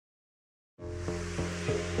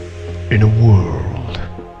In a world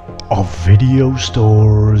of video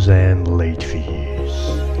stores and late fees,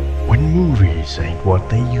 when movies ain't what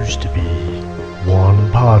they used to be,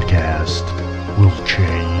 one podcast will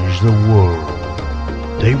change the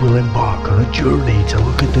world. They will embark on a journey to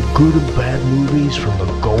look at the good and bad movies from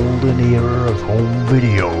the golden era of home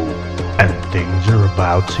video. And things are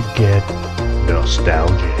about to get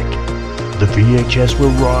nostalgic. The VHS will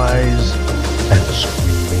rise and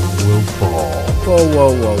screaming will fall.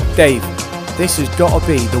 Whoa, Dave, this has got to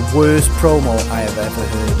be the worst promo I have ever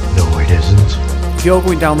heard. No, it isn't. If you're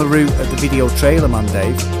going down the route of the video trailer, man,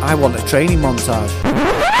 Dave, I want a training montage.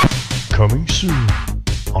 Coming soon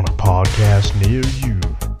on a podcast near you.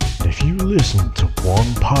 And if you listen to one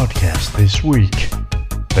podcast this week,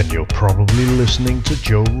 then you're probably listening to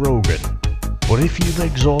Joe Rogan. But if you've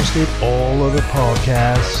exhausted all other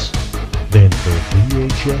podcasts, then the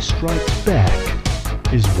VHS Strikes Back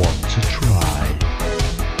is one to try.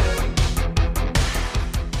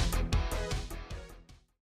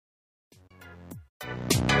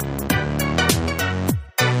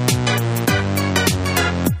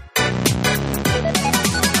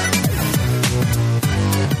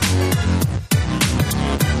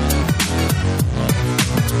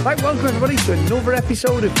 Right, welcome everybody to another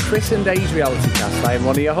episode of Chris and Dave's Reality Cast. I am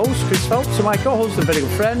one of your hosts, Chris Phelps, and my co-host and very good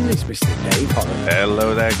friend is Mr. Dave Horrocks.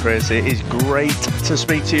 Hello there, Chris. It is great to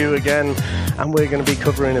speak to you again, and we're going to be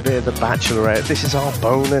covering a bit of The Bachelorette. This is our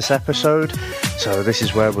bonus episode, so this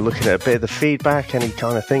is where we're looking at a bit of the feedback, any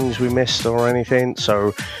kind of things we missed or anything.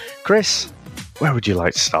 So, Chris, where would you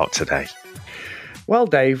like to start today? Well,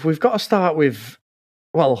 Dave, we've got to start with,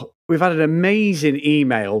 we've had an amazing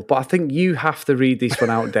email, but I think you have to read this one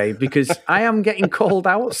out, Dave, because I am getting called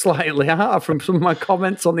out slightly from some of my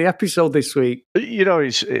comments on the episode this week. You know,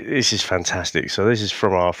 this is fantastic. So this is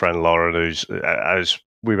from our friend Lauren, who's, as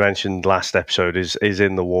we mentioned last episode, is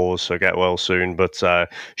in the wars, so get well soon. But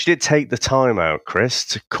she did take the time out, Chris,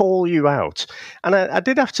 to call you out. And I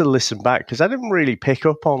did have to listen back because I didn't really pick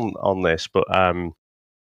up on this, but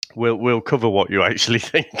we'll cover what you actually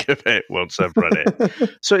think of it once I've read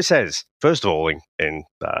it. So it says, first of all, in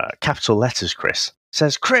capital letters, Chris,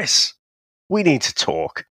 says, Chris, we need to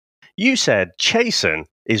talk. You said Chasen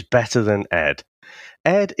is better than Ed.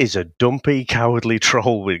 Ed is a dumpy, cowardly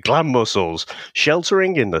troll with glam muscles,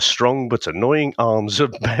 sheltering in the strong but annoying arms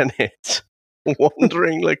of Bennett.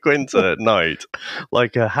 Wandering La Quinta at night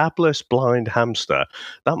like a hapless blind hamster.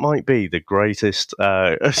 That might be the greatest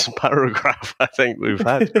paragraph I think we've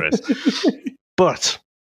had, Chris. But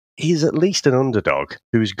he's at least an underdog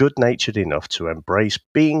who is good-natured enough to embrace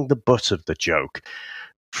being the butt of the joke.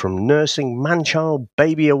 From nursing man-child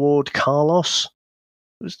baby award Carlos.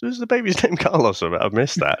 Was the baby's name Carlos? I've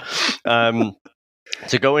missed that.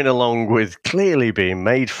 To going along with clearly being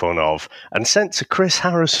made fun of and sent to Chris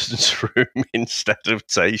Harrison's room instead of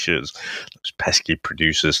Tasha's. Those pesky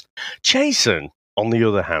producers. Chasen, on the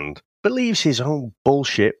other hand, believes his own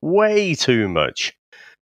bullshit way too much.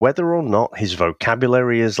 Whether or not his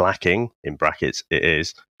vocabulary is lacking, in brackets it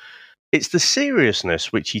is, it's the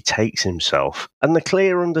seriousness which he takes himself and the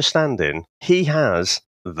clear understanding he has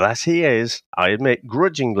that he is, I admit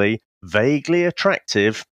grudgingly, vaguely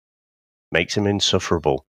attractive, makes him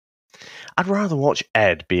insufferable. I'd rather watch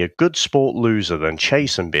Ed be a good sport loser than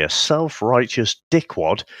Chasen be a self-righteous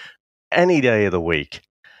dickwad any day of the week.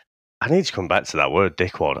 I need to come back to that word,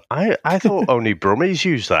 dickwad. I thought only Brummies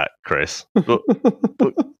use that, Chris. But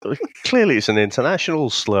clearly it's an international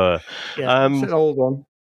slur. Yeah, it's an old one.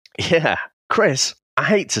 Yeah. Chris, I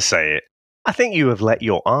hate to say it. I think you have let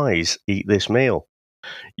your eyes eat this meal.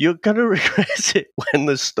 You're going to regret it when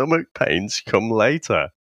the stomach pains come later.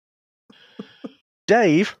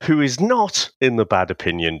 Dave, who is not in the bad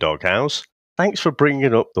opinion doghouse, thanks for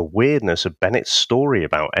bringing up the weirdness of Bennett's story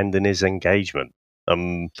about ending his engagement.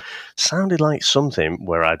 Sounded like something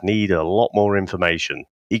where I'd need a lot more information.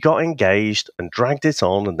 He got engaged and dragged it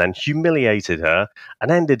on and then humiliated her and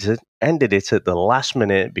ended it at the last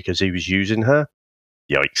minute because he was using her.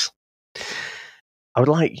 Yikes. I would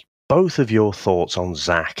like both of your thoughts on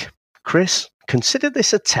Zach. Chris, consider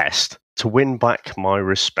this a test to win back my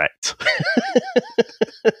respect.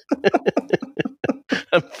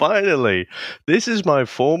 And finally, this is my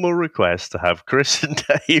formal request to have Chris and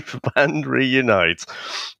Dave band reunite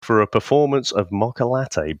for a performance of Mocha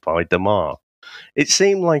Latte by Damar. It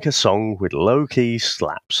seemed like a song with low-key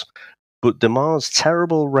slaps, but Damar's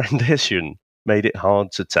terrible rendition made it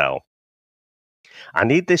hard to tell. I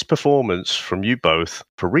need this performance from you both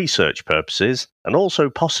for research purposes and also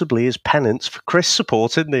possibly as penance for Chris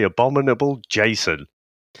supporting the abominable Jason.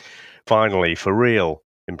 Finally, for real,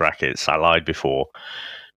 in brackets, I lied before.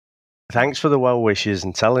 Thanks for the well wishes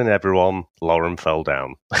and telling everyone Lauren fell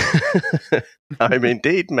down. I'm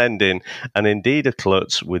indeed mending and indeed a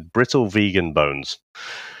klutz with brittle vegan bones.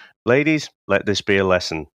 Ladies, let this be a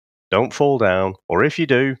lesson. Don't fall down, or if you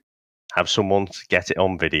do, have someone to get it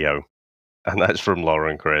on video. And that's from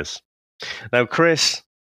Lauren Chris. Now, Chris,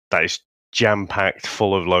 that is jam-packed,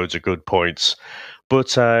 full of loads of good points.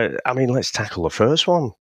 But, let's tackle the first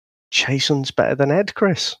one. Jason's better than Ed,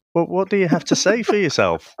 Chris. What do you have to say for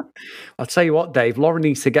yourself? I'll tell you what, Dave, Lauren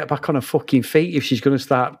needs to get back on her fucking feet if she's going to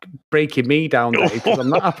start breaking me down, Dave, because I'm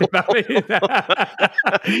not happy about it.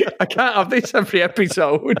 I can't have this every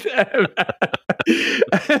episode.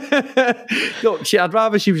 Look, I'd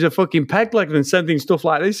rather she was a fucking peg leg than sending stuff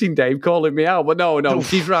like this in, Dave, calling me out. But no,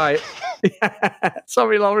 she's right.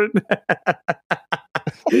 Sorry, Lauren.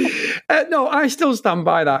 No, I still stand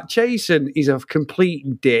by that. Jason is a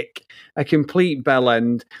complete dick, a complete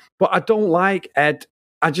bellend, but I don't like Ed.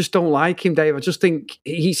 I just don't like him, Dave. I just think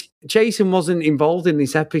Jason wasn't involved in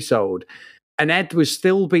this episode, and Ed was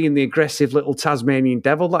still being the aggressive little Tasmanian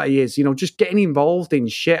devil that he is, just getting involved in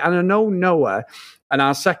shit. And I know Noah, and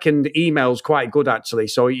our second email is quite good, actually,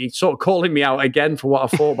 so he's sort of calling me out again for what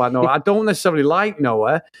I thought about Noah. I don't necessarily like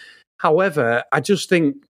Noah. However, I just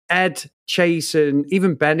think Ed, Jason,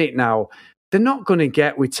 even Bennett now, they're not going to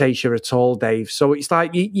get with Tasha at all, Dave. So it's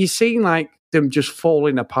like you're seeing like them just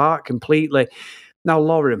falling apart completely. Now,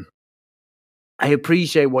 Lauren, I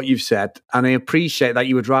appreciate what you've said, and I appreciate that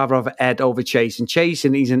you would rather have Ed over Jason.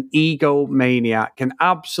 Jason is an egomaniac, an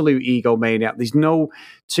absolute egomaniac. There's no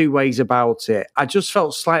two ways about it. I just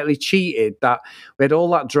felt slightly cheated that we had all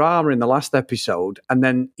that drama in the last episode, and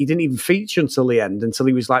then he didn't even feature until the end, until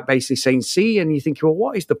he was like basically saying, see, and you think, well,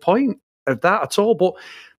 what is the point of that at all? But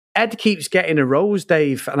Ed keeps getting a rose,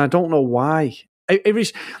 Dave, and I don't know why. It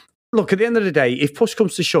was, look, at the end of the day, if push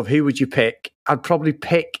comes to shove, who would you pick? I'd probably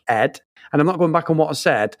pick Ed. And I'm not going back on what I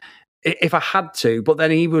said if I had to, but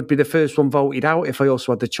then he would be the first one voted out if I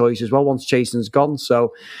also had the choice as well once Jason's gone.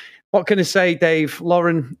 So what can I say, Dave?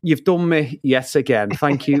 Lauren, you've done me yet again.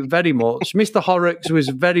 Thank you very much. Mr. Horrocks was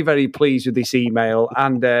very, very pleased with this email,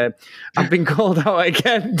 and I've been called out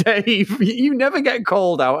again, Dave. You never get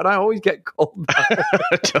called out, and I always get called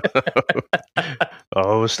out.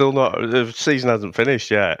 We're still not. The season hasn't finished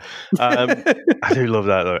yet. I do love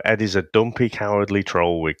that, though. Ed is a dumpy, cowardly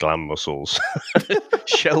troll with glam muscles,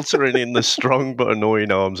 sheltering in the strong but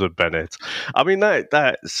annoying arms of Bennett. I mean,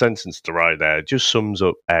 that sentence to right there just sums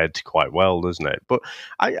up Ed quite well, doesn't it? But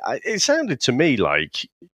it sounded to me like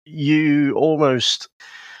you almost,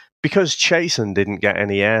 because Jason didn't get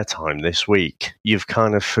any airtime this week, you've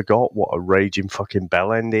kind of forgot what a raging fucking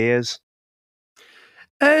bellend he is.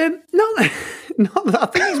 Not that. I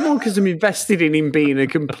think it's more because I'm invested in him being a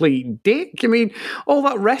complete dick. I mean, all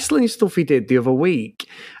that wrestling stuff he did the other week,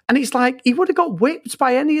 and it's like he would have got whipped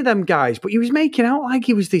by any of them guys, but he was making out like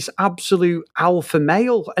he was this absolute alpha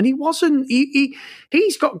male, and he wasn't.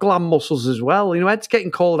 He's got glam muscles as well. Ed's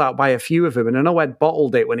getting called out by a few of them, and I know Ed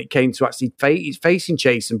bottled it when it came to actually facing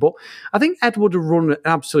Jason, but I think Ed would have run an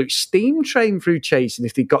absolute steam train through Jason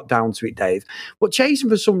if they got down to it, Dave. But Jason,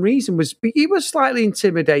 for some reason, was slightly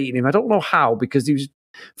intimidating him. I don't know how, because he was,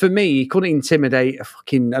 for me, he couldn't intimidate a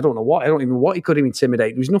fucking, I don't know even what he could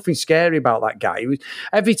intimidate. There was nothing scary about that guy.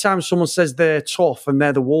 Every time someone says they're tough and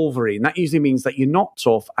they're the Wolverine, that usually means that you're not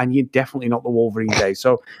tough and you're definitely not the Wolverine, Dave.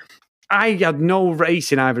 So I had no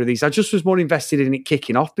race in either of these. I just was more invested in it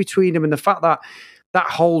kicking off between them, and the fact that that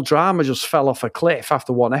whole drama just fell off a cliff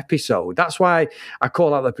after one episode. That's why I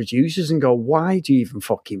call out the producers and go, why do you even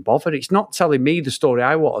fucking bother? It's not telling me the story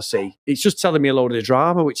I want to see. It's just telling me a load of the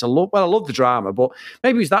drama, which I love. Well, I love the drama, but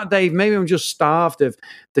maybe it's that, Dave. Maybe I'm just starved of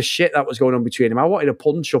the shit that was going on between them. I wanted a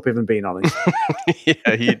punch up, even being honest.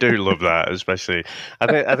 Yeah, you do love that, especially.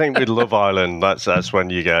 I think with Love Island, that's when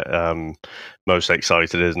you get most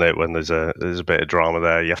excited, isn't it? When there's a bit of drama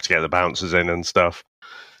there, you have to get the bouncers in and stuff.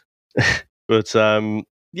 But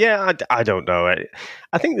I don't know.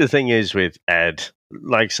 I think the thing is with Ed,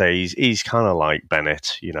 like I say, he's kind of like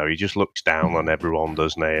Bennett. He just looks down on everyone,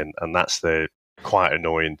 doesn't he? And that's the quite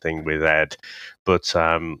annoying thing with Ed. But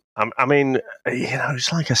I mean,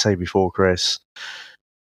 it's like I say before, Chris.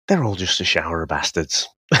 They're all just a shower of bastards.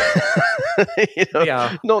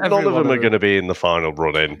 Yeah, none of them are going to be in the final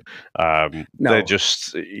run-in. No. They're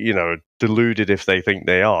just, deluded if they think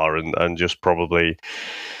they are, and just probably.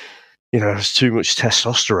 There's too much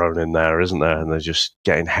testosterone in there, isn't there? And they're just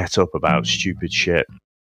getting het up about stupid shit.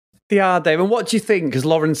 They are, Dave. And what do you think? Because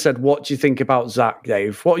Lauren said, what do you think about Zach,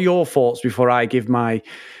 Dave? What are your thoughts before I give my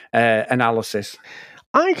analysis?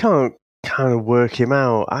 I can't kind of work him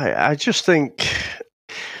out. I just think,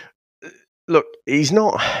 look, he's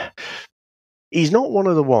not... he's not one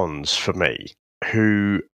of the ones for me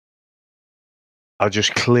who are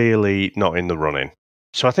just clearly not in the running.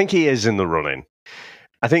 So I think he is in the running.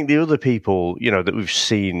 I think the other people, that we've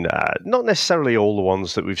seen, not necessarily all the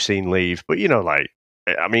ones that we've seen leave, but,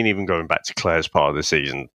 even going back to Claire's part of the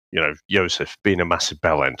season, Joseph being a massive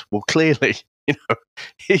bell end. Well, clearly,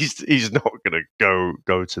 he's not going to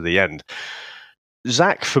go to the end.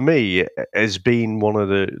 Zach, for me, has been one of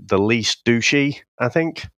the least douchey, I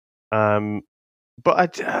think.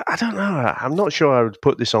 But I don't know. I'm not sure I would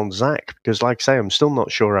put this on Zach because, like I say, I'm still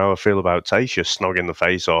not sure how I feel about Tayshia snogging the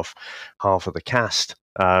face off half of the cast.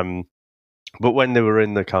 But when they were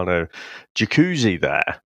in the kind of jacuzzi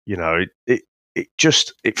there,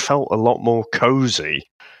 it felt a lot more cozy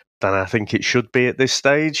than I think it should be at this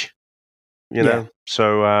stage. Yeah.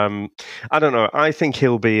 So I don't know. I think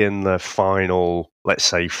he'll be in the final, let's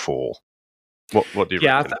say 4. What do you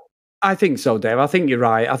reckon? I think so, Dave. I think you're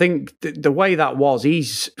right. I think the way that was,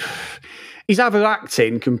 he's either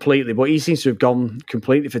acting completely, but he seems to have gone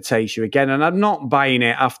completely for Tayshia again. And I'm not buying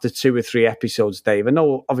it after 2 or 3 episodes, Dave. I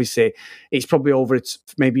know, obviously, it's probably over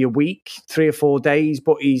maybe a week, 3 or 4 days,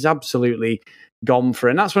 but he's absolutely gone for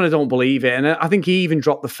it. And that's when I don't believe it. And I think he even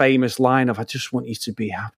dropped the famous line of, I just want you to be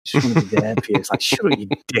happy. I just want to be there for you. It's like, shut up, you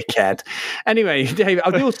dickhead. Anyway, Dave, I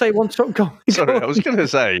will say one time. Sorry, I was going to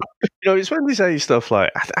say, it's when they say stuff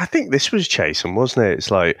like, I think this was Jason, wasn't it? It's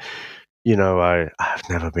like, I've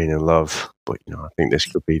never been in love, but, I think this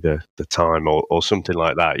could be the time or something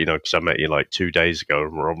like that, because I met you like 2 days ago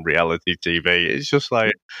and we're on reality TV. It's just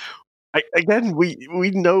like, again, we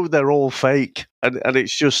know they're all fake and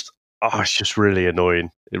it's just, it's just really annoying.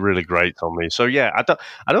 It really grates on me. So yeah,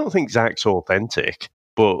 I don't think Zach's authentic,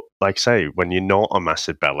 but like I say, when you're not a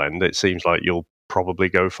massive bell end, it seems like you'll probably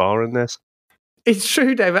go far in this. It's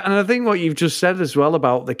true, David. And I think what you've just said as well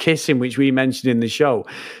about the kissing, which we mentioned in the show,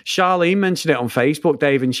 Charlene mentioned it on Facebook,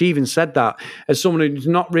 Dave, and she even said that as someone who's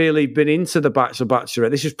not really been into The Bachelor, Bachelorette,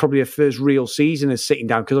 this is probably her first real season of sitting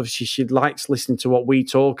down because obviously she likes listening to what we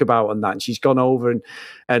talk about and that. And she's gone over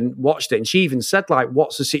and watched it. And she even said, like,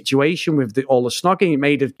 what's the situation with all the snogging? It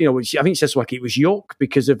made of, which I think she says like it was yuck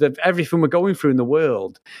because of everything we're going through in the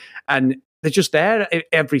world. And they're just there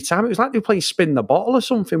every time. It was like they were playing spin the bottle or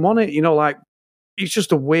something, wasn't it? Like, it's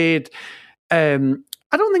just a weird. I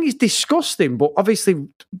don't think it's disgusting, but obviously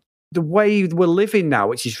the way we're living now,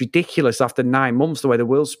 which is ridiculous after 9 months, the way the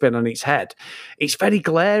world's spin on its head, it's very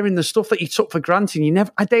glaring. The stuff that you took for granted,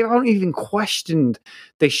 Dave, I haven't even questioned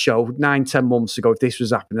this show 9-10 months ago if this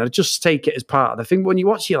was happening. I just take it as part of the thing. But when you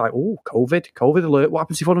watch it, you're like, oh, COVID alert. What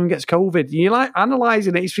happens if one of them gets COVID? And you're like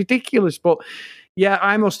analysing it. It's ridiculous. But yeah,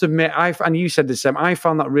 I must admit, and you said the same, I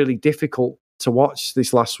found that really difficult to watch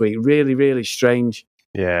this last week. Really, really strange.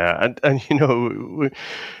 Yeah, and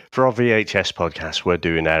for our VHS podcast, we're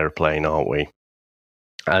doing Airplane, aren't we?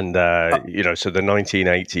 And so the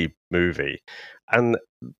 1980 movie, and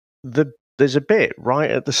there's a bit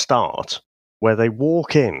right at the start where they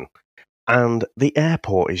walk in, and the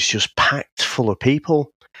airport is just packed full of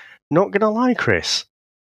people. Not gonna lie, Chris,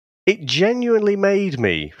 it genuinely made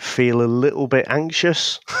me feel a little bit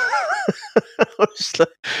anxious.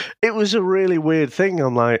 It was a really weird thing.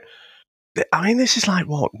 I'm like, this is like,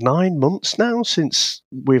 what, 9 months now since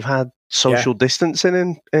we've had social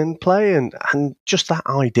distancing in play, and just that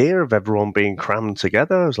idea of everyone being crammed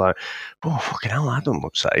together, I was like, oh, fucking hell, that doesn't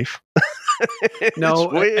look safe.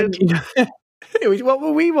 No, it's weird. It was, what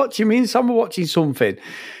were we watching? Me and Sam were watching something,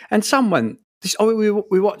 and someone...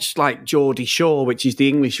 we watched like Geordie Shore, which is the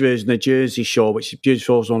English version of Jersey Shore, which Jersey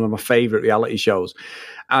Shore is one of my favourite reality shows.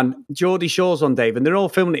 And Geordie Shore's on, Dave, and they're all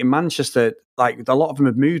filming it in Manchester. Like a lot of them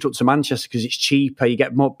have moved up to Manchester because it's cheaper. You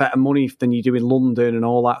get better money than you do in London and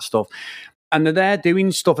all that stuff. And they're there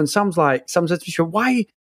doing stuff. And Sam said to me, why?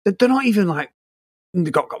 They're not even like,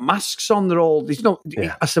 they've got masks on. They're all, there's no,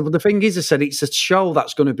 yeah. I said, well, the thing is, it's a show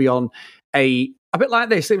that's going to be on a bit like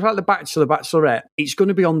this. It's like The Bachelor, Bachelorette. It's going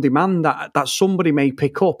to be on demand that somebody may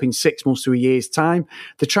pick up in 6 months to a year's time.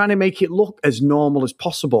 They're trying to make it look as normal as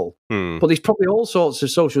possible. But there's probably all sorts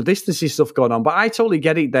of social distancing stuff going on. But I totally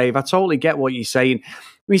get it, Dave. I totally get what you're saying. I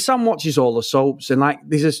mean, Sam watches all the soaps, and like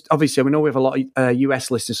obviously, we know we have a lot of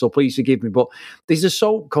US listeners, so please forgive me. But there's a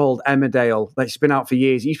soap called Emmerdale that's been out for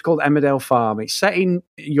years. It's called Emmerdale Farm. It's set in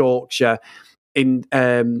Yorkshire. in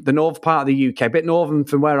the north part of the UK, a bit northern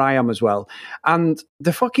from where I am as well. And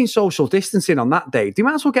the fucking social distancing on that day, they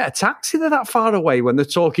might as well get a taxi. They're that far away when they're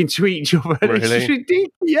talking to each other. Really? It's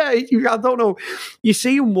ridiculous. Yeah, I don't know. You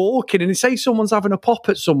see them walking and they say someone's having a pop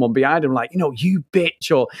at someone behind them, like, you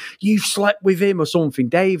bitch, or you've slept with him or something.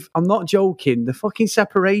 Dave, I'm not joking. The fucking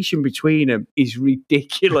separation between them is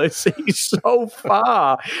ridiculous. It's so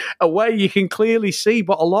far away. You can clearly see,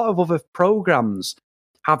 but a lot of other programs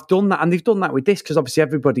have done that, and they've done that with this because obviously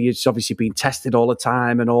everybody is obviously being tested all the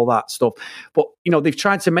time and all that stuff. But they've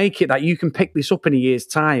tried to make it that you can pick this up in a year's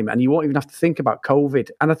time and you won't even have to think about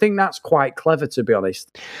COVID. And I think that's quite clever, to be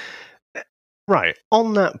honest. Right,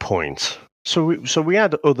 on that point. So we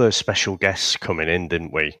had other special guests coming in,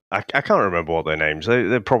 didn't we? I can't remember what their names.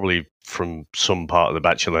 They're probably from some part of the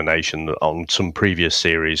Bachelor Nation on some previous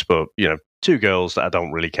series, but two girls that I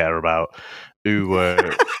don't really care about who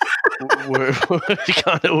were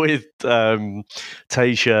kind of with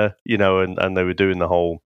Tayshia, and they were doing the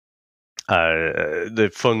whole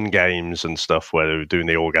the fun games and stuff where they were doing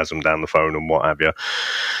the orgasm down the phone and what have you.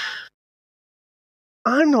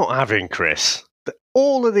 I'm not having, Chris, that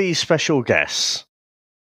all of these special guests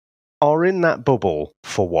are in that bubble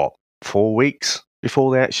for what, 4 weeks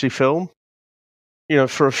before they actually film?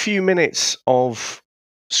 For a few minutes of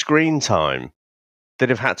screen time, they'd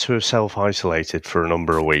have had to have self-isolated for a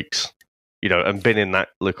number of weeks, and been in that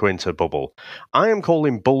La Quinta bubble. I am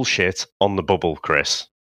calling bullshit on the bubble, Chris.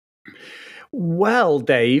 Well,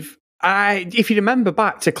 Dave, if you remember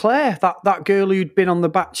back to Claire, that girl who'd been on The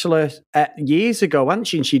Bachelor years ago, hadn't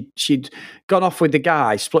she? And she'd gone off with the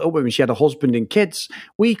guy, split up with him, she had a husband and kids.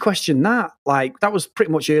 We questioned that. Like, that was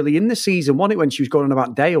pretty much early in the season, wasn't it, when she was going on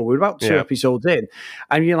about Dale? We were about 2 episodes in.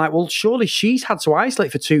 And you're like, well, surely she's had to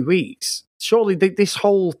isolate for 2 weeks. Surely this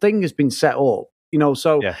whole thing has been set up,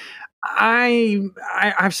 so... Yeah.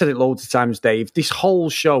 I've said it loads of times, Dave. This whole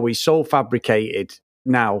show is so fabricated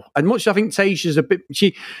now. And much I think Tayshia's a bit.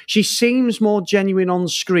 She seems more genuine on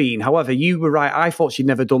screen. However, you were right. I thought she'd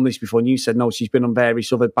never done this before, and you said no. She's been on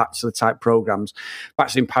various other Bachelor type programs,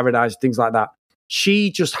 Bachelor in Paradise, things like that. She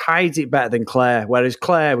just hides it better than Claire. Whereas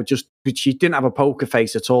Claire she didn't have a poker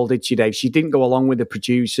face at all, did she, Dave? She didn't go along with the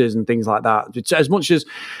producers and things like that. As much as.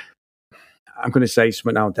 I'm going to say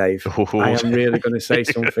something now, Dave. Ooh. I am really going to say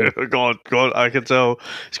something. Go on. I can tell.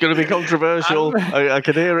 It's going to be controversial. I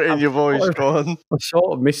can hear it in your voice. Go on. I'm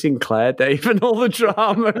sort of missing Claire, Dave, and all the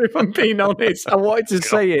drama, if I'm being honest. I wanted to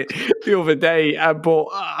say it the other day, but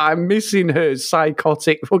I'm missing her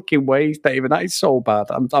psychotic fucking ways, Dave, and that is so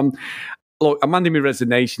bad. Look, I'm handing my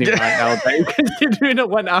resignation in right now, Dave, considering I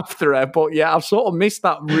went after her. But yeah, I've sort of missed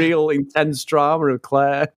that real intense drama of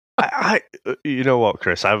Claire. You know what,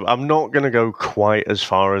 Chris? I'm not going to go quite as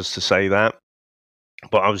far as to say that,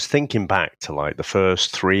 but I was thinking back to like the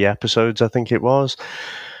first 3 episodes, I think it was,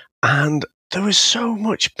 and there was so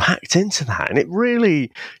much packed into that, and it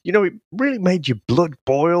really made your blood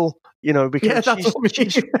boil, because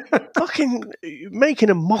she's fucking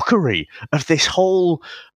making a mockery of this whole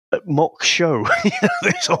mock show,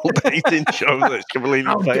 this whole dating show that's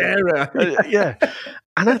completely fake. Yeah.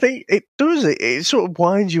 And I think it does it. It sort of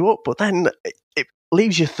winds you up, but then it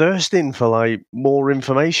leaves you thirsting for like more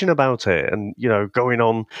information about it, and going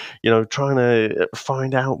on, trying to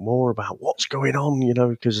find out more about what's going on,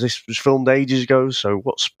 because this was filmed ages ago. So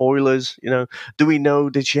what spoilers? Do we know?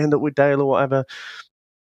 Did she end up with Dale or whatever?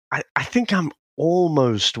 I think I'm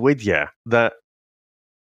almost with you that.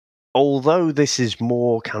 Although this is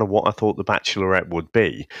more kind of what I thought The Bachelorette would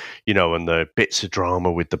be, and the bits of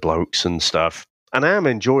drama with the blokes and stuff, and I am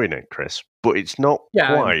enjoying it, Chris, but it's not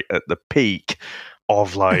quite at the peak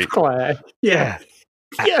of like Claire. Yeah.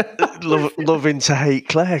 Loving to hate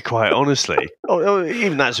Claire, quite honestly.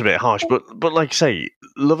 Even that's a bit harsh, but like I say,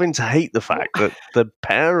 loving to hate the fact that the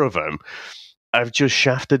pair of them have just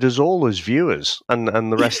shafted us all as viewers and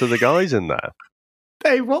the rest of the guys in there.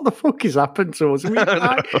 Dave, what the fuck has happened to us? I mean,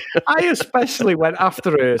 I especially went after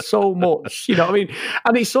her so much, you know what I mean?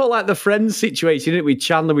 And it's sort of like the Friends situation, isn't it, with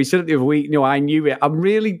Chandler? We said it the other week, I knew it. I'm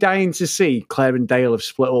really dying to see Claire and Dale have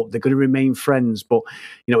split up. They're going to remain friends, but,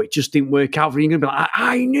 it just didn't work out for you. You're going to be like,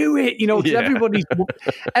 I knew it,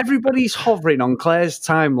 everybody's hovering on Claire's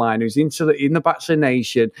timeline who's in the Bachelor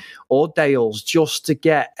Nation or Dale's just to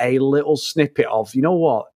get a little snippet of, you know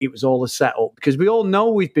what, it was all a setup. Because we all know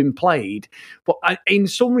we've been played, but in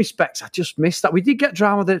some respects, I just missed that. We did get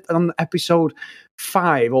drama on episode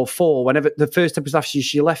 5 or 4, whenever the first episode after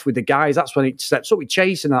she left with the guys. That's when it steps up with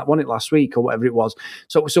Chasing that, wasn't it, last week or whatever it was.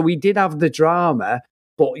 So we did have the drama,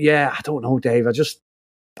 but yeah, I don't know, Dave.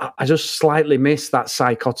 I just slightly miss that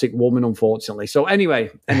psychotic woman, unfortunately. So anyway,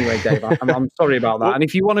 Dave, I'm sorry about that. And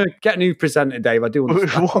if you want to get a new presenter, Dave, I do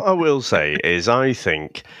understand. What I will say is I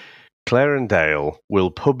think Claire and Dale will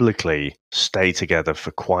publicly stay together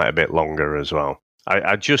for quite a bit longer as well.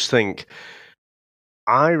 I just think,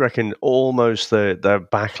 I reckon almost the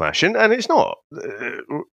backlash, and it's not,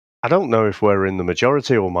 I don't know if we're in the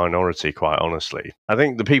majority or minority, quite honestly. I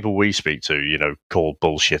think the people we speak to, call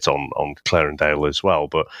bullshit on Claire and Dale as well.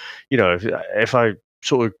 But, if I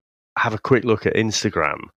sort of have a quick look at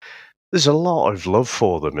Instagram, there's a lot of love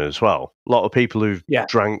for them as well. A lot of people who've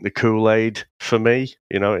drank the Kool-Aid for me,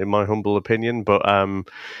 in my humble opinion. But,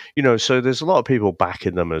 so there's a lot of people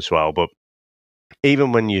backing them as well. But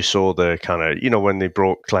even when you saw the kind of, when they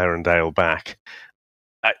brought Claire and Dale back,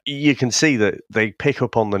 you can see that they pick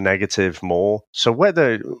up on the negative more. So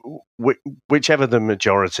whichever the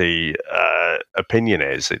majority opinion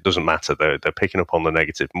is, it doesn't matter. They're picking up on the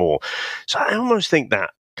negative more. So I almost think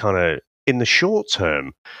that kind of, in the short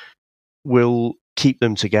term, will keep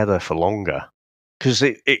them together for longer, because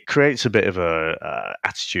it creates a bit of a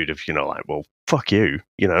attitude of, like, well, fuck you,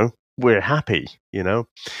 we're happy,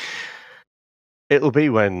 It'll be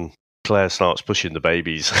when Claire starts pushing the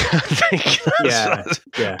babies, I think.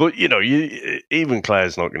 Yeah. But, even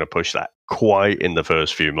Claire's not going to push that quite in the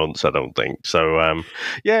first few months, I don't think. So,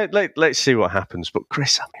 let's see what happens. But,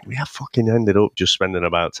 Chris, we have fucking ended up just spending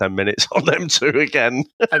about 10 minutes on them two again.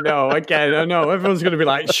 I know. Everyone's going to be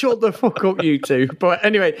like, shut the fuck up, you two. But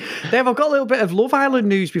anyway, Dave, I've got a little bit of Love Island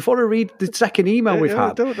news before I read the second email we've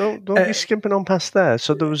had. Don't be skimping on past there.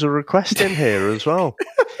 So there was a request in here as well.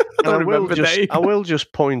 I will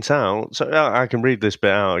just point out, so I can read this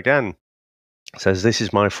bit out again. It says, this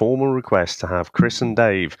is my formal request to have Chris and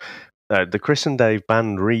Dave, the Chris and Dave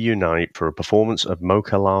band reunite for a performance of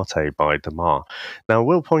Mocha Latte by Damar. Now, I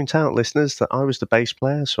will point out, listeners, that I was the bass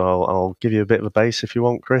player, so I'll give you a bit of a bass if you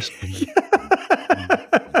want, Chris.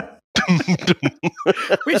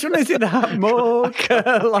 Which one is it? That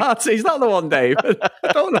Mocha Latte? Is that the one, Dave?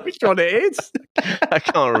 I don't know which one it is. I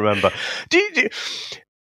can't remember. Do you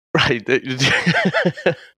Right.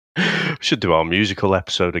 Should do our musical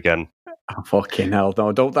episode again. Oh, fucking hell,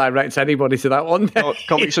 no. Don't direct anybody to that one.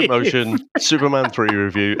 Comics in Motion, Superman 3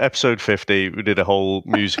 review, episode 50. We did a whole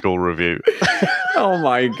musical review. Oh,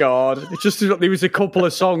 my God. It's just there was a couple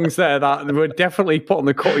of songs there that were definitely put on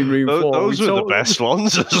the cutting room floor. Those were the best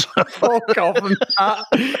ones as well. Fuck off. And that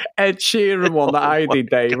Ed Sheeran one that I did,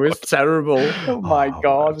 Dave, was terrible. Oh, my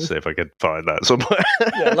God. Let's see if I can find that somewhere.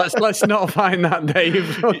 Yeah, let's not find that,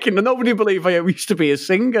 Dave. Fucking, nobody believe I used to be a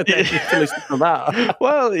singer, Dave, to listen to that.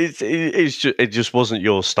 Well, it just wasn't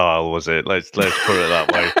your style, was it? Let's put it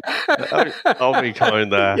that way. I'll be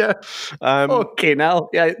kind there. Yeah. Fucking hell.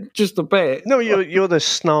 Yeah, just a bit. No, you're the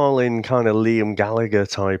snarling kind of Liam Gallagher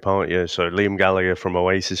type, aren't you? So Liam Gallagher from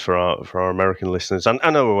Oasis for our American listeners. And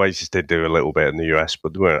I know Oasis did do a little bit in the US,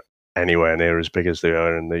 but they weren't anywhere near as big as they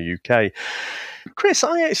are in the UK. Chris,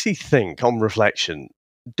 I actually think, on reflection,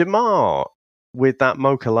 Damar, with that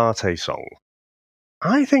Mocha Latte song,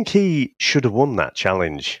 I think he should have won that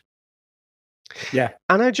challenge. Yeah.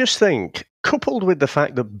 And I just think, coupled with the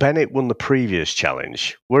fact that Bennett won the previous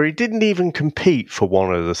challenge, where he didn't even compete for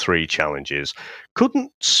one of the 3 challenges,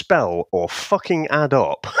 couldn't spell or fucking add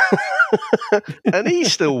up, and he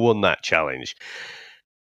still won that challenge.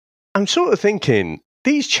 I'm sort of thinking,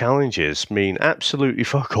 these challenges mean absolutely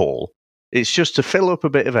fuck all. It's just to fill up a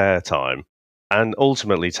bit of airtime, and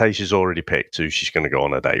ultimately Tayshia's already picked who she's going to go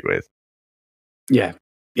on a date with. Yeah.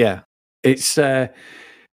 It's...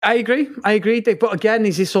 I agree, Dave. But again,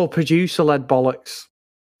 is this all producer-led bollocks?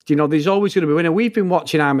 There's always going to be a winner. We've been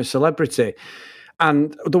watching I'm a Celebrity,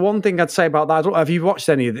 and the one thing I'd say about that, have you watched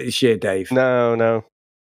any of it this year, Dave? No.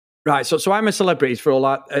 Right, so I'm a Celebrity for all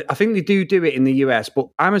that. I think they do it in the US, but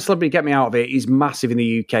I'm a Celebrity, Get Me Out of It is massive in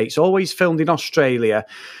the UK. It's always filmed in Australia,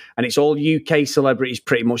 and it's all UK celebrities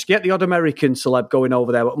pretty much. Get the odd American celeb going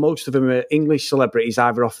over there, but most of them are English celebrities,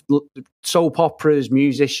 either off soap operas,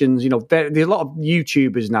 musicians. There's a lot of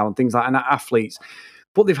YouTubers now and things like that, and athletes.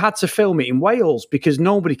 But they've had to film it in Wales because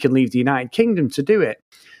nobody can leave the United Kingdom to do it.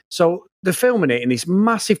 So they're filming it in this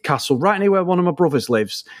massive castle right near where one of my brothers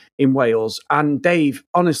lives in Wales. And Dave,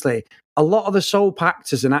 honestly, a lot of the soap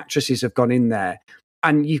actors and actresses have gone in there,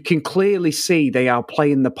 and you can clearly see they are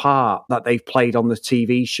playing the part that they've played on the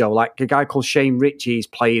TV show. Like a guy called Shane Ritchie is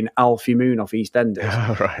playing Alfie Moon off EastEnders.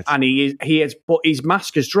 Oh, right. And he is, but his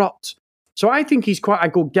mask has dropped. So I think he's quite a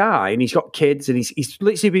good guy, and he's got kids, and he's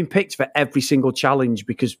literally been picked for every single challenge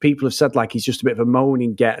because people have said like he's just a bit of a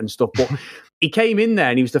moaning get and stuff. But he came in there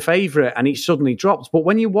and he was the favourite, and he suddenly dropped. But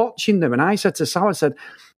when you're watching them, and I said to Sal, I said,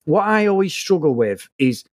 what I always struggle with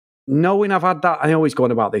is knowing I've had that. I always go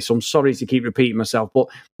on about this, so I'm sorry to keep repeating myself, but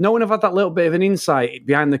knowing I've had that little bit of an insight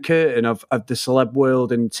behind the curtain of the celeb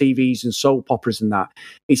world and TVs and soap operas and that,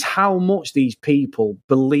 is how much these people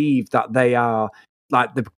believe that they are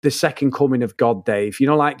like the second coming of God, Dave. You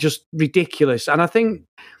know, like just ridiculous. And I think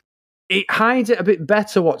it hides it a bit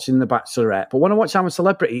better watching The Bachelorette. But when I watch I'm a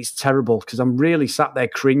Celebrity, it's terrible because I'm really sat there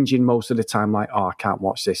cringing most of the time, like, oh, I can't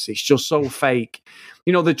watch this. It's just so fake.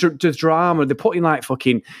 You know, the drama, they're putting like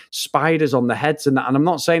fucking spiders on the heads and that. And I'm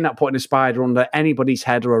not saying that putting a spider under anybody's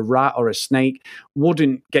head or a rat or a snake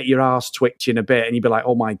wouldn't get your arse twitching a bit. And you'd be like,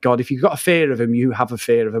 oh my God, if you've got a fear of him, you have a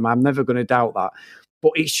fear of him. I'm never going to doubt that.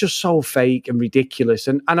 But it's just so fake and ridiculous.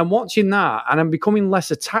 And I'm watching that and I'm becoming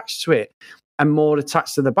less attached to it and more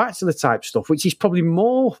attached to the Bachelor type stuff, which is probably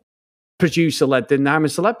more producer-led than I'm a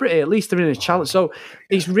Celebrity. At least they're in a challenge. So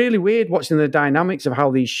it's really weird watching the dynamics of how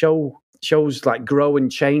these shows like grow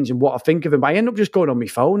and change and what I think of them. I end up just going on my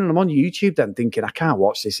phone and I'm on YouTube then thinking, I can't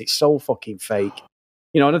watch this. It's so fucking fake.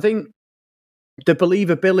 You know, and I think the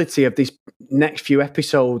believability of these next few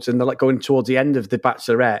episodes and like going towards the end of The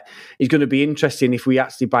Bachelorette is going to be interesting if we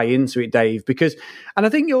actually buy into it, Dave, because, and I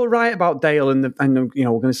think you're right about Dale and you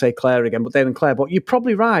know, we're going to say Claire again, but Dale and Claire, but you're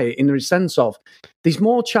probably right in the sense of there's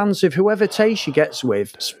more chance of whoever Tayshia gets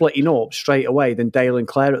with splitting up straight away than Dale and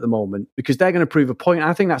Claire at the moment, because they're going to prove a point.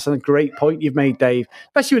 I think that's a great point you've made, Dave,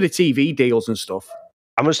 especially with the TV deals and stuff.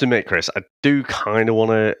 I must admit, Chris, I do kind of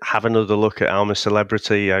want to have another look at I'm a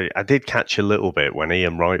Celebrity. I did catch a little bit when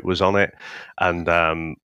Ian Wright was on it, and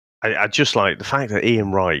I just like the fact that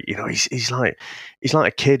Ian Wright, you know, he's like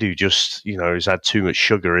a kid who just, you know, has had too much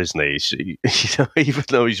sugar, isn't he? You know, even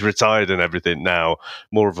though he's retired and everything now,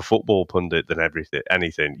 more of a football pundit than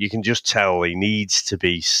anything. You can just tell he needs to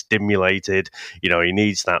be stimulated. You know, he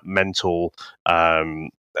needs that mental.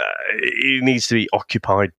 He needs to be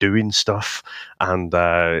occupied doing stuff, and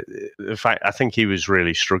in fact, I think he was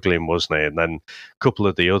really struggling, wasn't he? And then a couple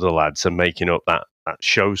of the other lads are making up that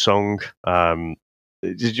show song.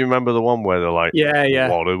 Did you remember the one where they're like, yeah.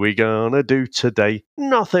 What are we gonna do today?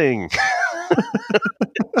 Nothing.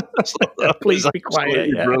 Please be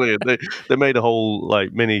quiet. Yeah. Brilliant. They made a whole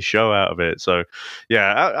like mini show out of it. So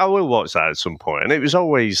yeah, I will watch that at some point. And it was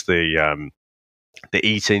always the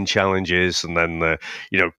eating challenges, and then the,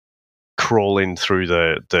 you know, crawling through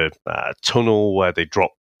the tunnel where they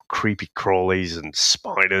drop creepy crawlies and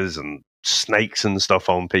spiders and snakes and stuff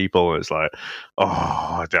on people. It's like,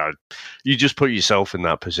 oh, Dad, you just put yourself in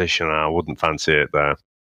that position, and I wouldn't fancy it there.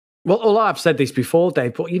 Well, I've said this before,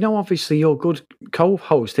 Dave, but you know, obviously your good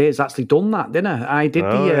co-host here has actually done that, didn't I? I did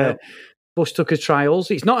the Bush Tucker trials.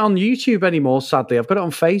 It's not on YouTube anymore, sadly. I've got it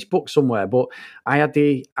on Facebook somewhere, but I had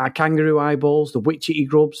the kangaroo eyeballs, the witchetty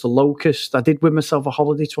grubs, the locust. I did win myself a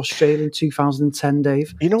holiday to Australia in 2010,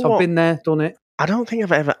 Dave. You know so what? I've been there, done it. I don't think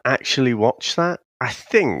I've ever actually watched that. I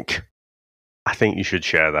think you should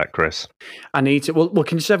share that, Chris. I need to. Well,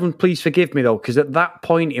 can everyone please forgive me, though, because at that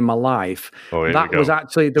point in my life, that was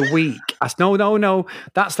actually the week. No.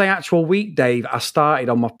 That's the actual week, Dave. I started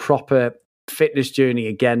on my proper fitness journey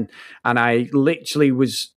again, and I literally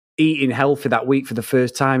was eating healthy that week for the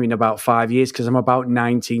first time in about 5 years, because I'm about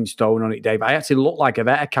 19 stone on it, Dave. I actually look like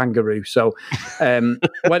a kangaroo. So when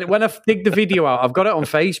I dig the video out, I've got it on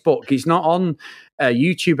Facebook. It's not on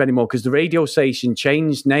YouTube anymore because the radio station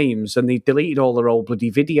changed names and they deleted all their old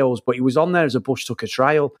bloody videos, but it was on there as a Bush Tucker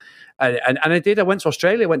trial. And I did. I went to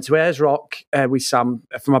Australia, went to Ayers Rock with Sam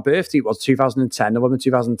for my birthday. It was 2010, November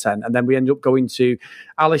 2010. And then we ended up going to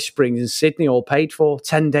Alice Springs in Sydney, all paid for.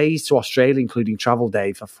 10 days to Australia, including travel,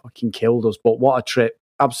 Dave. I fucking killed us. But what a trip.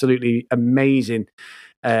 Absolutely amazing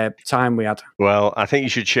time we had. Well, I think you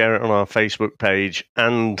should share it on our Facebook page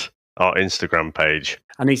and our Instagram page.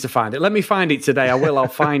 I need to find it. Let me find it today. I will. I'll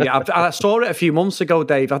find it. I saw it a few months ago,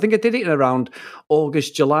 Dave. I think I did it in around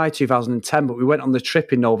August, July 2010, but we went on the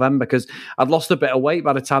trip in November because I'd lost a bit of weight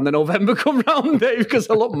by the time the November come round, Dave, because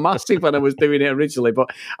I looked massive when I was doing it originally.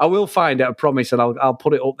 But I will find it, I promise, and I'll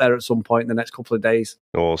put it up there at some point in the next couple of days.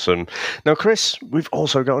 Awesome. Now, Chris, we've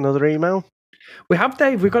also got another email. We have,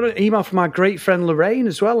 Dave. We've got an email from our great friend Lorraine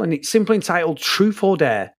as well, and it's simply entitled Truth or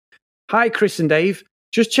Dare. Hi, Chris and Dave.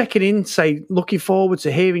 Just checking in, say, looking forward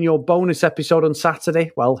to hearing your bonus episode on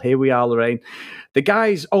Saturday. Well, here we are, Lorraine. The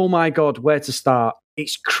guys, oh my God, where to start?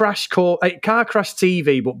 It's car crash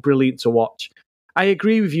TV, but brilliant to watch. I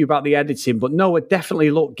agree with you about the editing, but Noah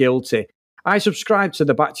definitely looked guilty. I subscribed to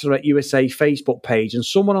the Bachelorette USA Facebook page, and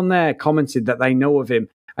someone on there commented that they know of him,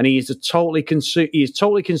 and he is totally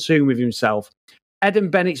consumed with himself. Ed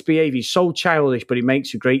and Bennett's behaviour is so childish, but it makes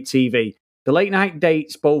for great TV. The late night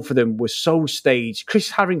dates, both of them, were so staged. Chris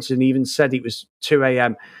Harrington even said it was 2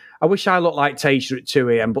 a.m. I wish I looked like Tasha at 2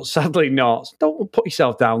 a.m., but sadly not. Don't put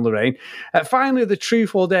yourself down, Lorraine. Finally, the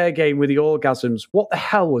truth or dare game with the orgasms. What the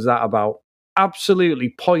hell was that about?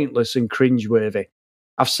 Absolutely pointless and cringeworthy.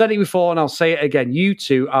 I've said it before and I'll say it again. You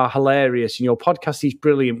two are hilarious and your podcast is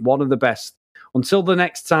brilliant, one of the best. Until the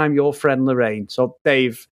next time, your friend Lorraine. So,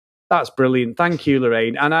 Dave, that's brilliant. Thank you,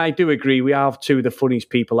 Lorraine. And I do agree, we are two of the funniest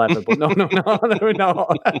people ever. But no, we're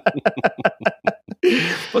not.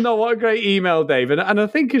 But no, what a great email, Dave. And I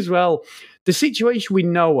think as well, the situation we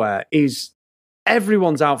know her is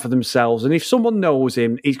everyone's out for themselves. And if someone knows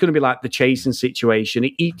him, he's going to be like the chasing situation.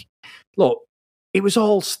 Look, it was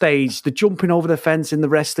all staged. The jumping over the fence in the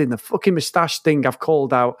wrestling, the fucking moustache thing I've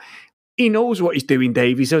called out. He knows what he's doing,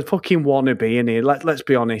 Dave. He's a fucking wannabe, isn't he? Let's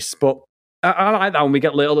be honest. But I like that when we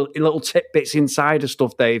get little tidbits inside of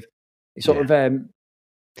stuff, Dave. It's sort of,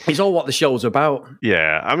 it's all what the show's about.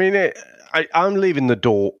 Yeah, I mean, I'm leaving the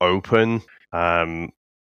door open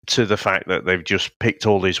to the fact that they've just picked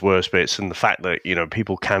all these worst bits and the fact that, you know,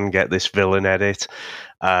 people can get this villain edit.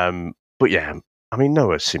 But yeah, I mean,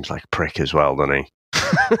 Noah seems like a prick as well, doesn't he?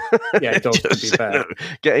 Yeah, it does, to be fair.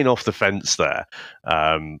 Getting off the fence there.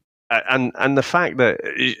 And the fact that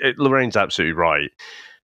Lorraine's absolutely right.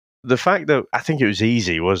 The fact that I think it was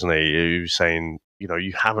easy, wasn't he? He was saying, you know,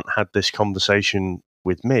 you haven't had this conversation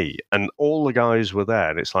with me, and all the guys were there,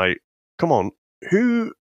 and it's like, come on,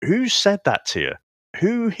 who said that to you?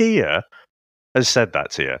 Who here has said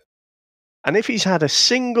that to you? And if he's had a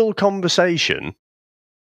single conversation,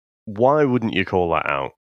 why wouldn't you call that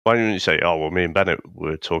out? Why didn't you say, oh, well, me and Bennett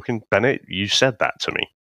were talking. Bennett, you said that to me.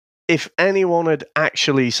 If anyone had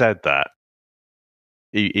actually said that,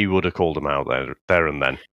 he would have called him out there and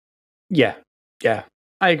then. Yeah.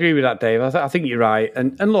 I agree with that, Dave. I think you're right.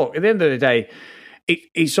 And look, at the end of the day,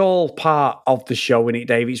 it's all part of the show, isn't it,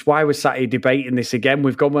 Dave? It's why we're sat here debating this again.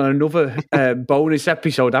 We've gone on another bonus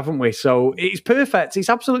episode, haven't we? So it's perfect. It's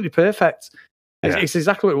absolutely perfect. Yeah. It's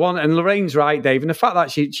exactly what we want. And Lorraine's right, Dave. And the fact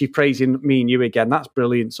that she's praising me and you again, that's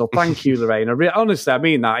brilliant. So thank you, Lorraine. Honestly, I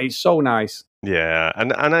mean that. It's so nice. Yeah,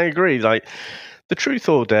 and I agree. Like the truth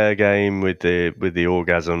or dare game with the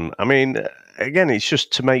orgasm. I mean, again, it's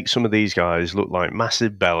just to make some of these guys look like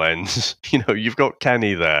massive bellends. You know, you've got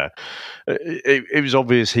Kenny there. It was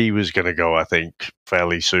obvious he was going to go, I think,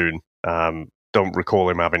 fairly soon. Don't recall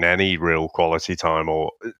him having any real quality time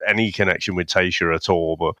or any connection with Tasha at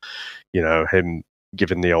all. But, you know, him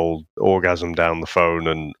giving the old orgasm down the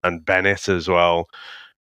phone and Bennett as well.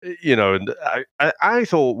 You know, and I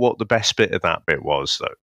thought what the best bit of that bit was,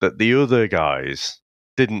 though, that the other guys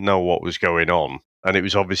didn't know what was going on. And it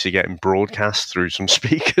was obviously getting broadcast through some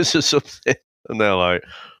speakers or something. And they're like,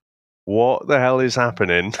 what the hell is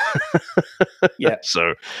happening? Yeah.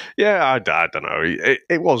 So, yeah, I don't know.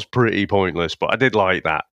 It was pretty pointless, but I did like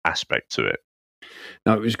that aspect to it.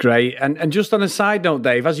 No, it was great. And just on a side note,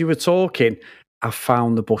 Dave, as you were talking, I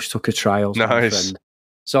found the Bush Tucker trials. Nice.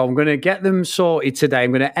 So I'm going to get them sorted today.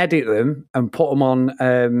 I'm going to edit them and put them on. What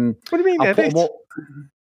do you mean, edit?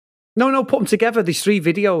 No, put them together. These 3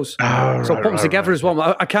 videos. So put them together as well.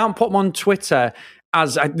 I can't put them on Twitter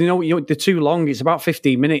as, you know, they're too long. It's about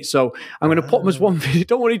 15 minutes. So I'm going to put them as one video.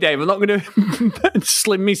 Don't worry, Dave. I'm not going to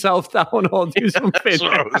slim myself down or do something. That's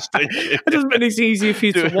what I was thinking. It doesn't make it easier for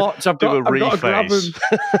you to watch. I've got to grab them.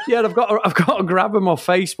 Yeah, I've got to grab them off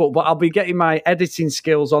Facebook, but I'll be getting my editing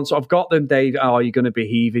skills on. So I've got them, Dave. Oh, you're going to be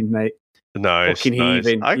heaving, mate. Nice.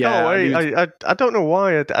 Heaving. I can't wait. I don't know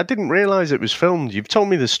why. I didn't realise it was filmed. You've told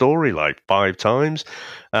me the story like 5 times.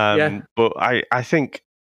 But I think,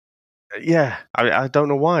 yeah, I don't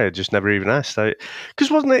know why. I just never even asked. Because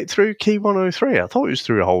wasn't it through Key 103? I thought it was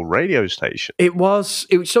through a whole radio station. It was.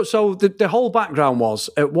 So the whole background was,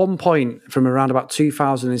 at one point from around about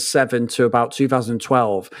 2007 to about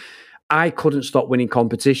 2012, I couldn't stop winning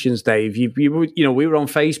competitions, Dave. We were on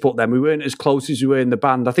Facebook then. We weren't as close as we were in the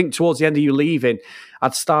band. I think towards the end of you leaving,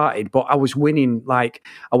 I'd started, but I was winning. Like,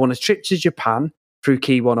 I won a trip to Japan through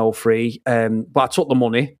Key 103, but I took the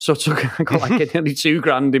money. So I got like nearly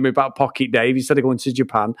 $2,000 in my back pocket, Dave, instead of going to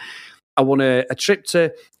Japan. I won a trip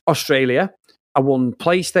to Australia. I won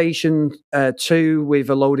PlayStation 2 with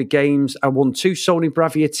a load of games. I won 2 Sony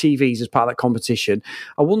Bravia TVs as part of that competition.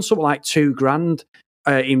 I won something like $2,000.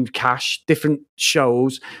 In cash, different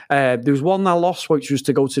shows. There was one I lost, which was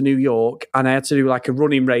to go to New York, and I had to do like a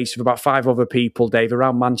running race with about 5 other people, Dave,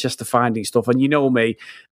 around Manchester finding stuff. And you know me,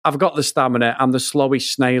 I've got the stamina. I'm the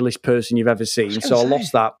slowest, snailish person you've ever seen. So I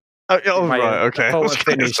lost that. Oh, right, okay. I lost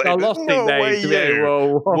it, Dave.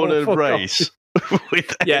 Won a race.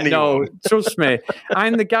 with Yeah, anyone. no, trust me.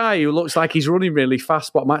 I'm the guy who looks like he's running really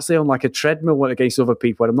fast, but I'm actually on like a treadmill against other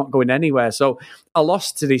people and I'm not going anywhere. So I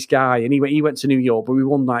lost to this guy and he went to New York, but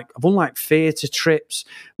I've won like theatre trips,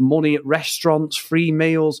 money at restaurants, free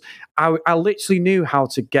meals. I literally knew how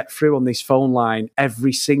to get through on this phone line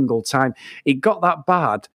every single time. It got that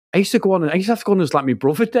bad. I used to have to go on as like my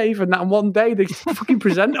brother Dave, and that one day the fucking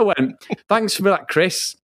presenter went, "Thanks for that,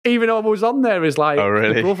 Chris." Even though I was on there as like, Oh,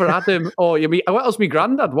 really? my brother Adam, what else? My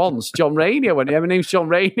granddad once, John Rainey. I went, yeah, my name's John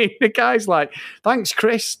Rainey. The guy's like, "Thanks,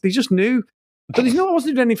 Chris." They just knew. But I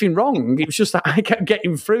wasn't doing anything wrong. It was just that I kept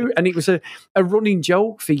getting through, and it was a running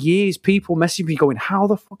joke for years. People messaging me going, "How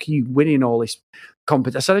the fuck are you winning all this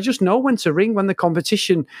competition?" I said, "I just know when to ring when the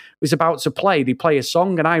competition was about to play. They play a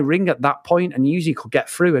song, and I ring at that point, and usually could get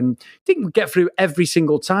through. And didn't get through every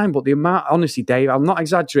single time, but the amount, honestly, Dave, I'm not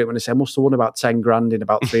exaggerating when I say I must have won about 10 grand in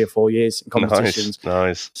about 3 or 4 years in competitions.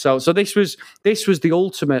 Nice. So this was the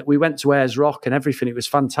ultimate. We went to Ayers Rock and everything. It was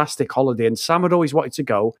a fantastic holiday, and Sam had always wanted to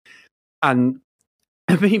go. And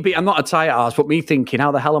I'm not a tight ass, but me thinking,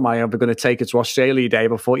 how the hell am I ever going to take her to Australia,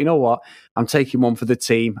 Dave? I thought, you know what? I'm taking one for the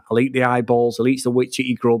team. I'll eat the eyeballs, I'll eat the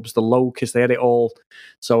witchetty grubs, the locusts, they had it all.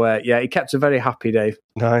 So, it kept her very happy, Dave.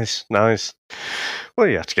 Nice. Well,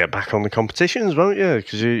 you have to get back on the competitions, won't you?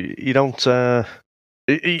 Because you don't...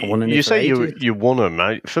 You say you won them.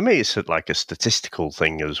 Right? For me, it's like a statistical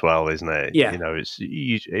thing as well, isn't it? Yeah.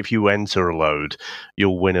 If you enter a load,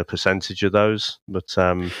 you'll win a percentage of those, but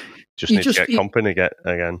just need to get company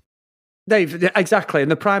again. Dave, exactly.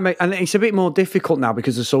 And and it's a bit more difficult now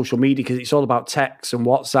because of social media, because it's all about texts and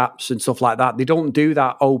WhatsApps and stuff like that. They don't do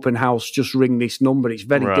that open house, just ring this number. It's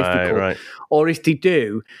very difficult. Right. Or if they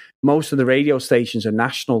do, most of the radio stations are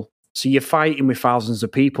national. So you're fighting with thousands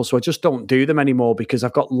of people. So I just don't do them anymore because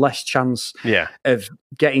I've got less chance of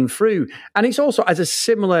getting through. And it's also, as a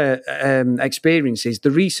similar experiences,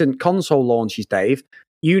 the recent console launches, Dave.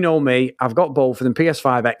 You know me, I've got both of them,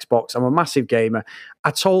 PS5, Xbox. I'm a massive gamer.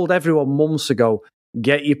 I told everyone months ago,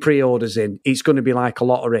 get your pre-orders in. It's going to be like a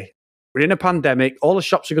lottery. We're in a pandemic. All the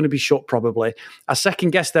shops are going to be shut probably. I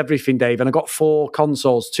second-guessed everything, Dave, and I got 4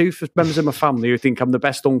 consoles, 2 for members of my family who think I'm the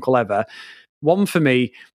best uncle ever. 1 for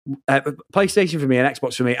me, PlayStation for me, and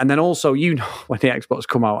Xbox for me. And then also, when the Xbox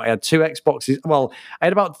come out, I had 2 Xboxes. Well, I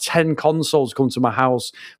had about 10 consoles come to my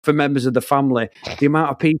house for members of the family. The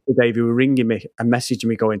amount of people, Dave, who were ringing me and messaging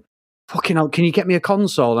me going, "Fucking hell, can you get me a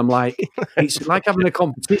console?" I'm like, it's like having a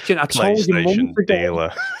competition. I told you months ago.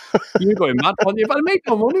 Dealer. You're going mad, aren't you? If I made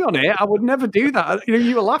no money on it, I would never do that.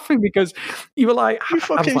 You were laughing because you were like, you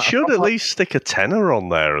fucking should at least stick a tenner on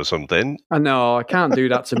there or something. I know, I can't do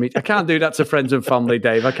that to me. I can't do that to friends and family,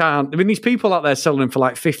 Dave. I can't. I mean, these people out there selling them for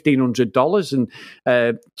like $1,500 and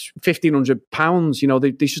 £1,500.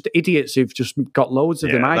 They're just idiots who've just got loads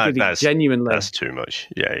of them. I did it genuinely. That's too much.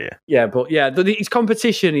 Yeah. Yeah, but it's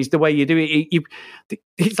competition is the way you do it.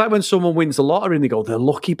 It's like when someone wins the lottery and they go, "They're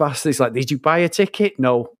lucky bastards." Like, did you buy a ticket?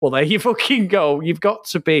 No. Well, there you fucking go. You've got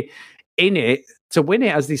to be in it to win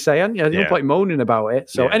it, as they say, haven't you? There's no point moaning about it.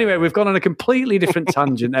 So anyway, we've gone on a completely different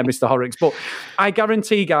tangent there, Mr. Horrocks. But I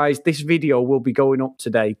guarantee, guys, this video will be going up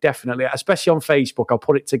today, definitely, especially on Facebook. I'll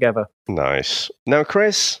put it together. Nice. Now,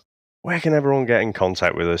 Chris, where can everyone get in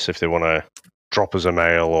contact with us if they want to drop us a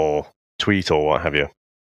mail or tweet or what have you?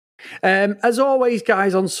 As always,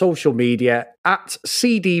 guys, on social media, at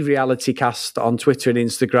CD RealityCast on Twitter and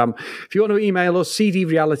Instagram. If you want to email us,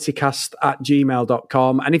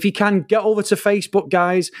 cdrealitycast@gmail.com. And if you can, get over to Facebook,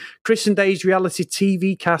 guys. Chris and Dave's Reality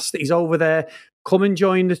TV Cast is over there. Come and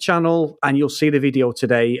join the channel, and you'll see the video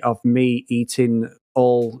today of me eating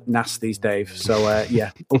all nasties, Dave. So,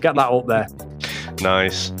 we'll get that up there.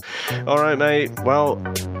 Nice. All right, mate. Well,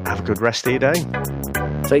 have a good rest of your day.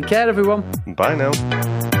 Take care, everyone. Bye now.